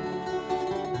end.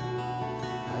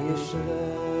 Now you should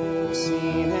have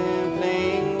seen him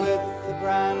playing with the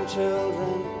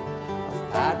grandchildren of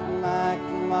Pat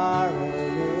McNamara,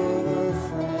 your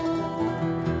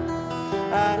friend.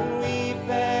 And we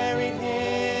buried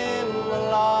him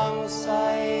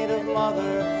alongside of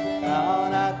Mother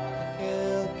down at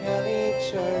Kilkelly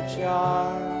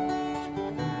churchyard.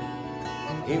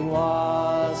 He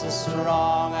was a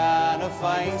strong and a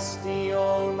feisty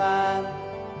old man,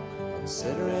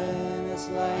 considering his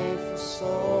life was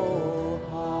so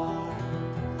hard.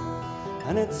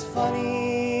 And it's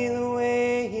funny the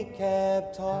way he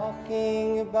kept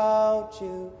talking about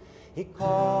you. He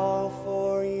called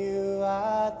for you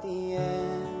at the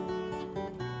end.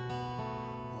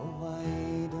 Oh,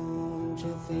 why don't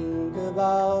you think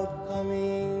about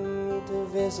coming to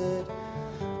visit?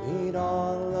 We'd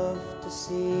all love to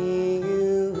see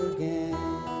you again.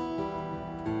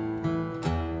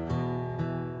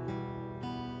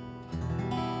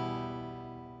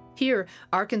 Here,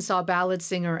 Arkansas ballad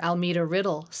singer Almeda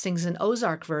Riddle sings an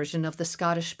Ozark version of the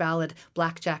Scottish ballad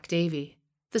Blackjack Davy.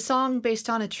 The song, based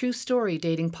on a true story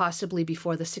dating possibly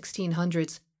before the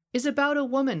 1600s, is about a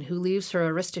woman who leaves her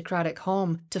aristocratic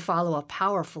home to follow a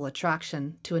powerful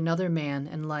attraction to another man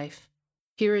in life.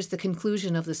 Here is the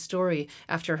conclusion of the story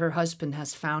after her husband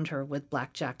has found her with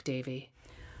Blackjack Davy.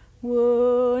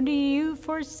 Would you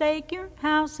forsake your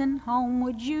house and home?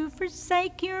 Would you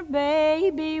forsake your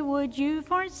baby? Would you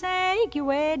forsake your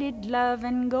wedded love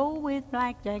and go with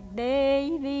Blackjack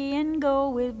Davy and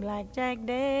go with Blackjack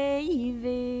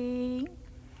Davy?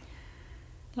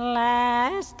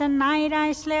 Last night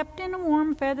I slept in a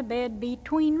warm feather bed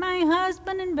between my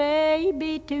husband and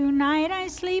baby. Tonight I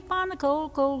sleep on the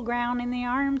cold, cold ground in the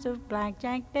arms of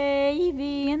Blackjack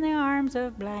Davy, in the arms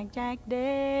of Blackjack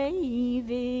Davy.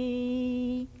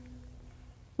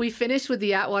 We finish with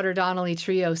the Atwater Donnelly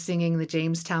Trio singing the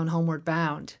Jamestown Homeward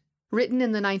Bound. Written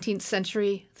in the 19th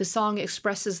century, the song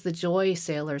expresses the joy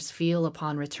sailors feel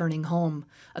upon returning home,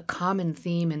 a common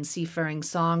theme in seafaring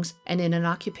songs and in an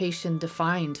occupation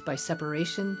defined by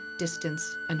separation, distance,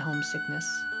 and homesickness.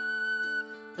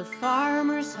 The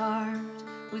farmer's heart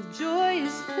with joy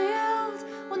is filled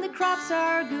when the crops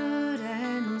are good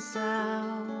and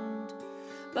sound.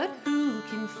 But who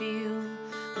can feel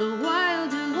the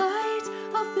wild delight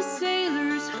of the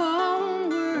sailors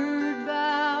homeward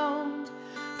bound?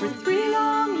 For 3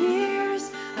 long years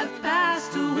have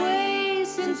passed away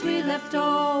since we left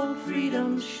old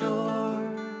Freedom's shore.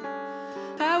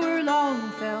 Our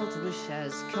long-felt wish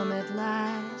has come at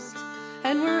last,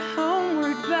 and we're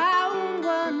homeward bound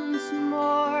once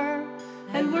more.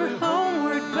 And we're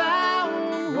homeward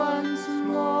bound once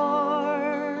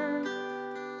more,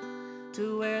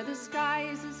 to where the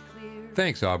skies is clear.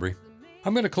 Thanks, Aubrey.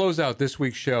 I'm going to close out this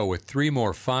week's show with 3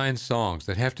 more fine songs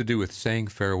that have to do with saying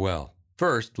farewell.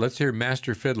 First, let's hear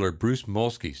master fiddler Bruce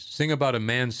Molsky sing about a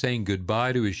man saying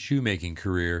goodbye to his shoemaking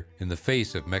career in the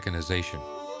face of mechanization.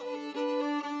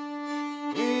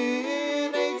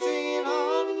 In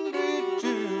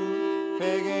 1802,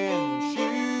 pegging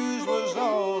shoes was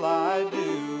all I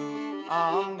do.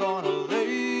 I'm gonna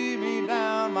lay me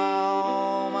down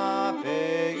my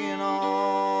pegging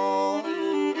all.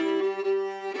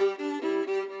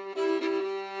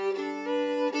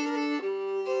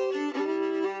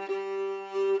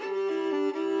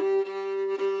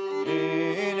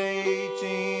 In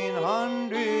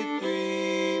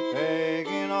 1803,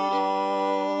 pegging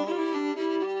all.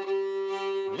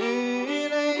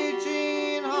 In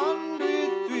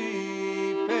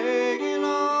 1803, pegging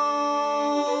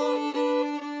all.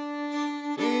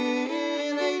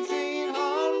 In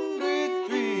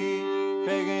 1803,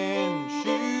 pegging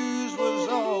shoes was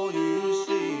all you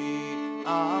see.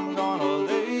 I'm gonna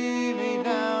lay me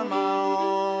down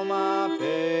my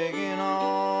pegging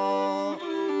all.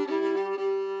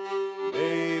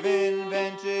 They've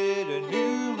invented a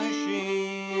new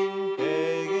machine,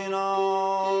 pegging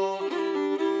all.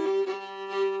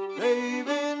 They've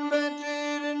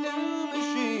invented a new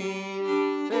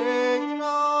machine, pegging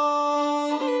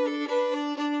all.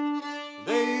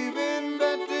 They've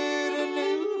invented a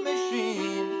new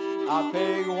machine. I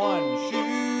peg 1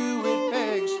 shoe, it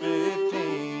pegs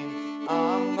 15.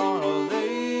 I'm gonna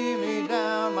lay me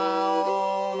down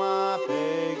my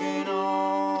pegging all.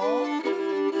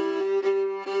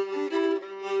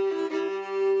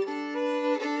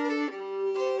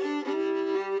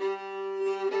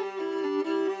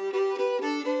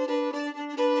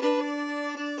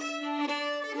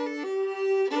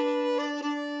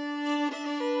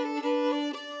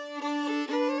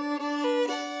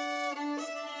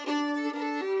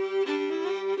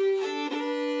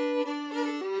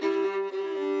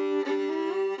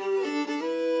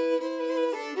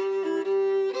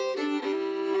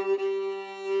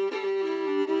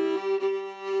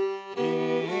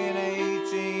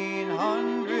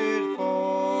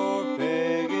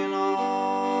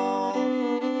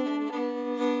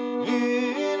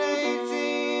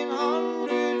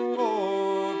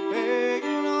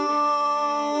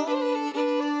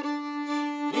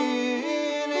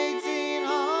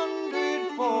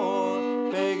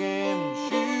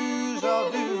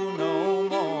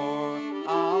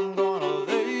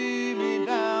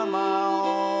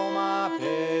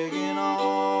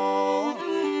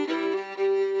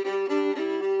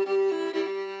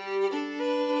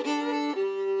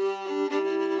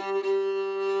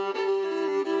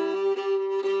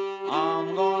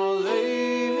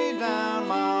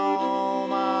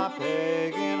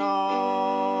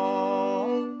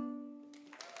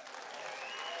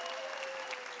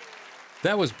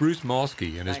 That was Bruce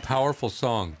Molsky and his powerful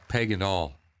song, Peg and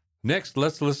All. Next,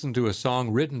 let's listen to a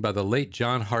song written by the late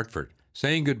John Hartford,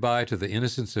 saying goodbye to the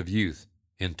innocence of youth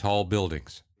in tall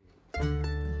buildings.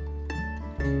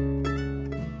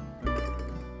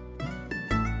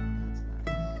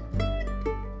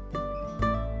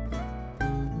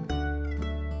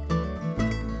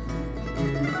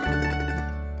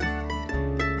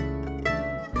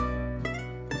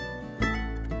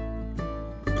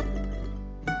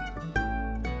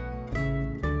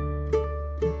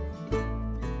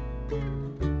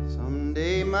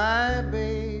 My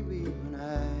baby, when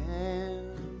I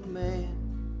am a man,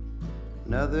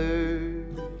 and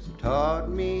others have taught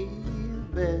me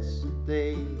the best that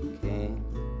they can.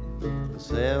 They'll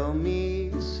sell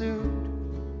me a suit,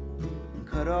 and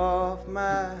cut off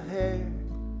my hair,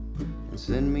 and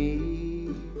send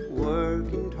me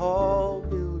work in tall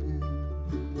buildings.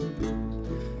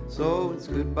 So it's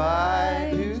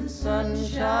goodbye to the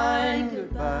sunshine,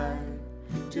 goodbye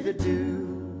to the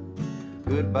dew,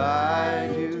 goodbye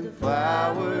to the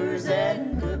flowers,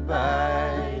 and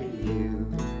goodbye to you.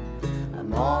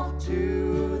 I'm off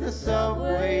to the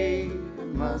subway, I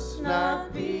must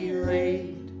not be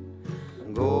late.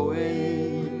 I'm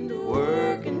going to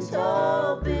work in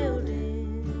tall buildings.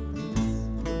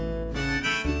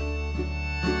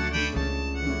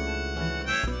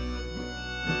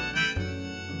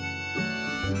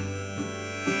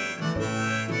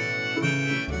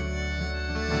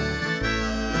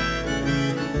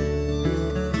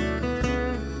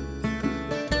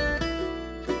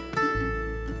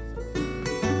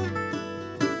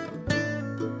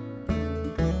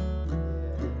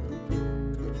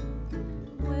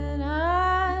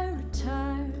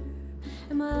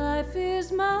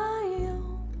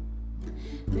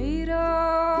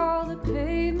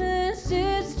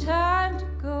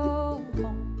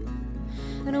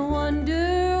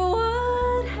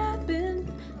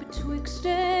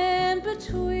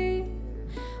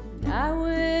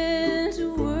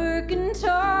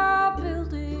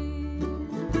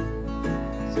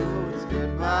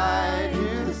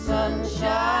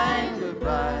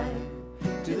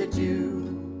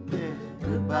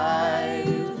 Goodbye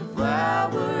to the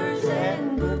flowers,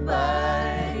 and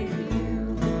goodbye to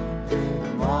you.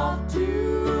 I'm off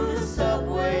to the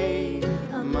subway,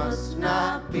 I must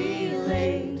not be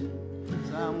late,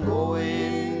 'cause I'm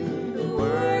going to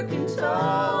work in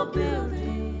tall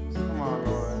buildings. Come on,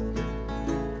 Laura.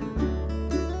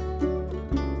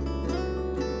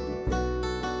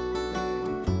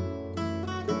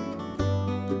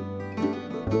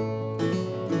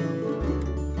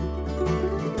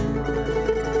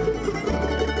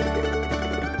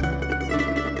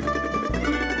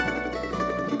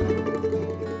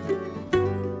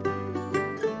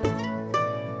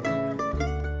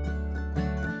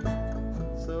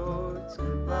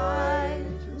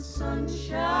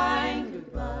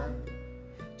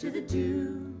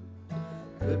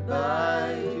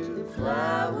 Goodbye to the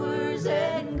flowers,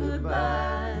 and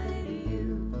goodbye to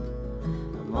you.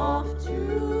 I'm off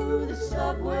to the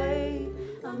subway,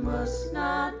 I must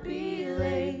not be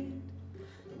late.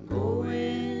 I'm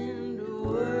going to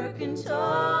work in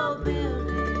tall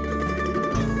buildings.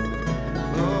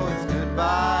 Oh, it's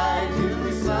goodbye to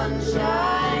the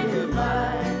sunshine,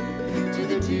 goodbye to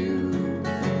the dew,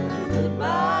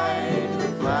 goodbye to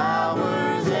the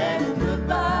flowers, and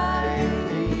goodbye.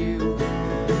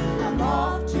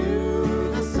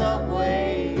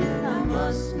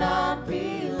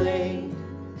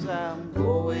 I'm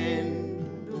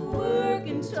going to work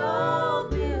in tall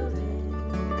buildings.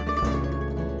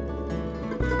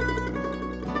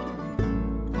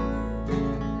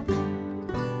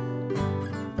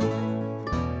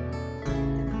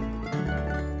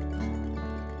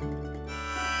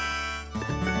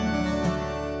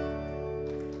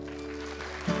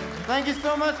 Thank you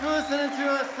so much for listening to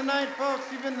us tonight,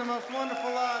 folks. You've been the most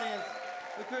wonderful audience.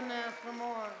 We couldn't ask for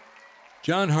more.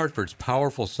 John Hartford's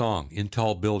powerful song, In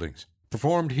Tall Buildings,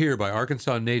 performed here by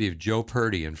Arkansas native Joe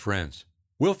Purdy and friends.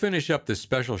 We'll finish up this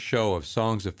special show of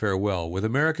Songs of Farewell with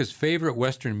America's favorite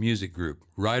Western music group,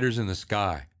 Riders in the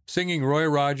Sky, singing Roy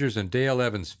Rogers and Dale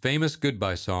Evans' famous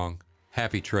goodbye song,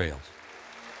 Happy Trails.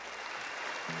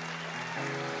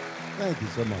 Thank you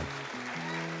so much.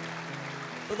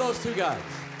 For those two guys.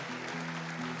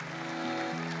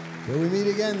 Till we meet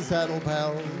again, saddle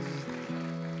pals.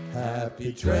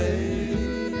 Happy trails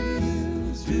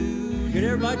to you. Get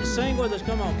everybody to sing with us.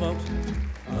 Come on, folks.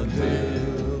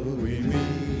 Until we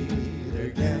meet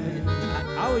again.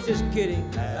 I was just kidding.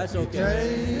 That's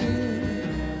okay.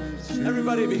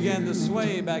 Everybody began to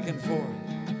sway back and forth.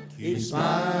 Keep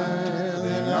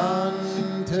smiling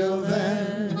until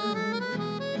then.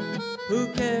 Who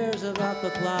cares about the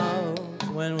clouds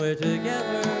when we're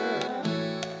together?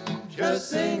 Just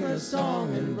sing a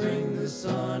song and bring the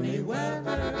sunny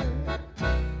weather.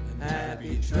 And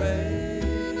happy trails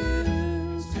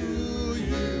to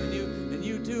you. And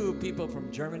you too, people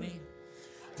from Germany.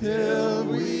 Till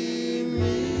we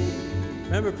meet.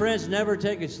 Remember, friends, never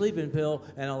take a sleeping pill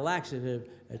and a laxative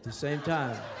at the same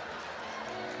time.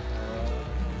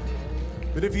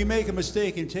 But if you make a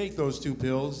mistake and take those 2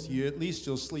 pills, at least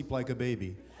you'll sleep like a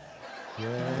baby.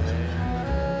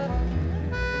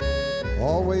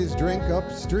 Always drink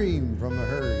upstream from the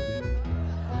herd.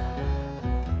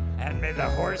 And may the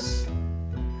horse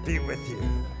be with you.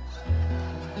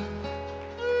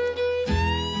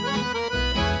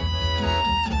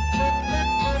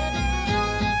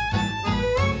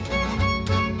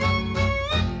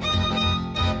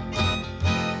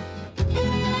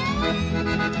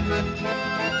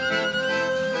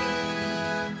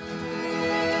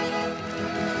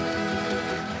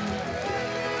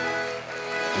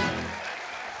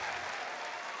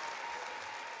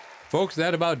 Folks,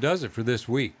 that about does it for this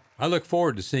week. I look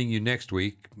forward to seeing you next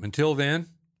week. Until then,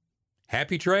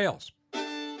 happy trails.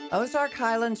 Ozark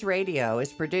Highlands Radio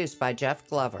is produced by Jeff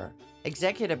Glover.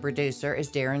 Executive producer is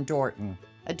Darren Dorton.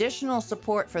 Additional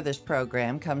support for this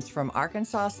program comes from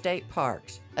Arkansas State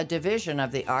Parks, a division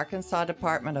of the Arkansas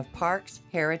Department of Parks,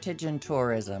 Heritage, and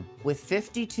Tourism, with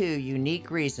 52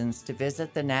 unique reasons to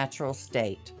visit the natural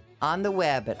state. On the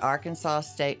web at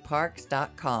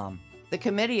arkansasstateparks.com. The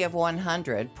Committee of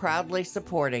 100 proudly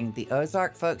supporting the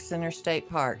Ozark Folk Center State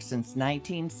Park since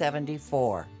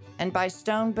 1974. And by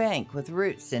Stone Bank with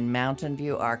roots in Mountain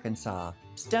View, Arkansas.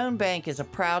 Stone Bank is a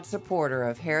proud supporter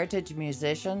of heritage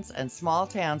musicians and small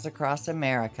towns across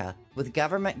America, with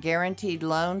government-guaranteed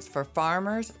loans for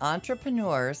farmers,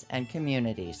 entrepreneurs, and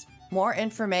communities. More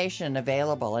information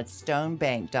available at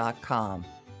stonebank.com.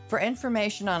 For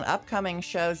information on upcoming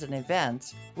shows and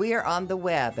events, we are on the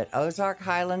web at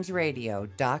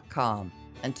ozarkhighlandsradio.com.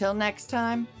 Until next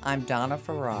time, I'm Donna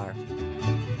Farrar.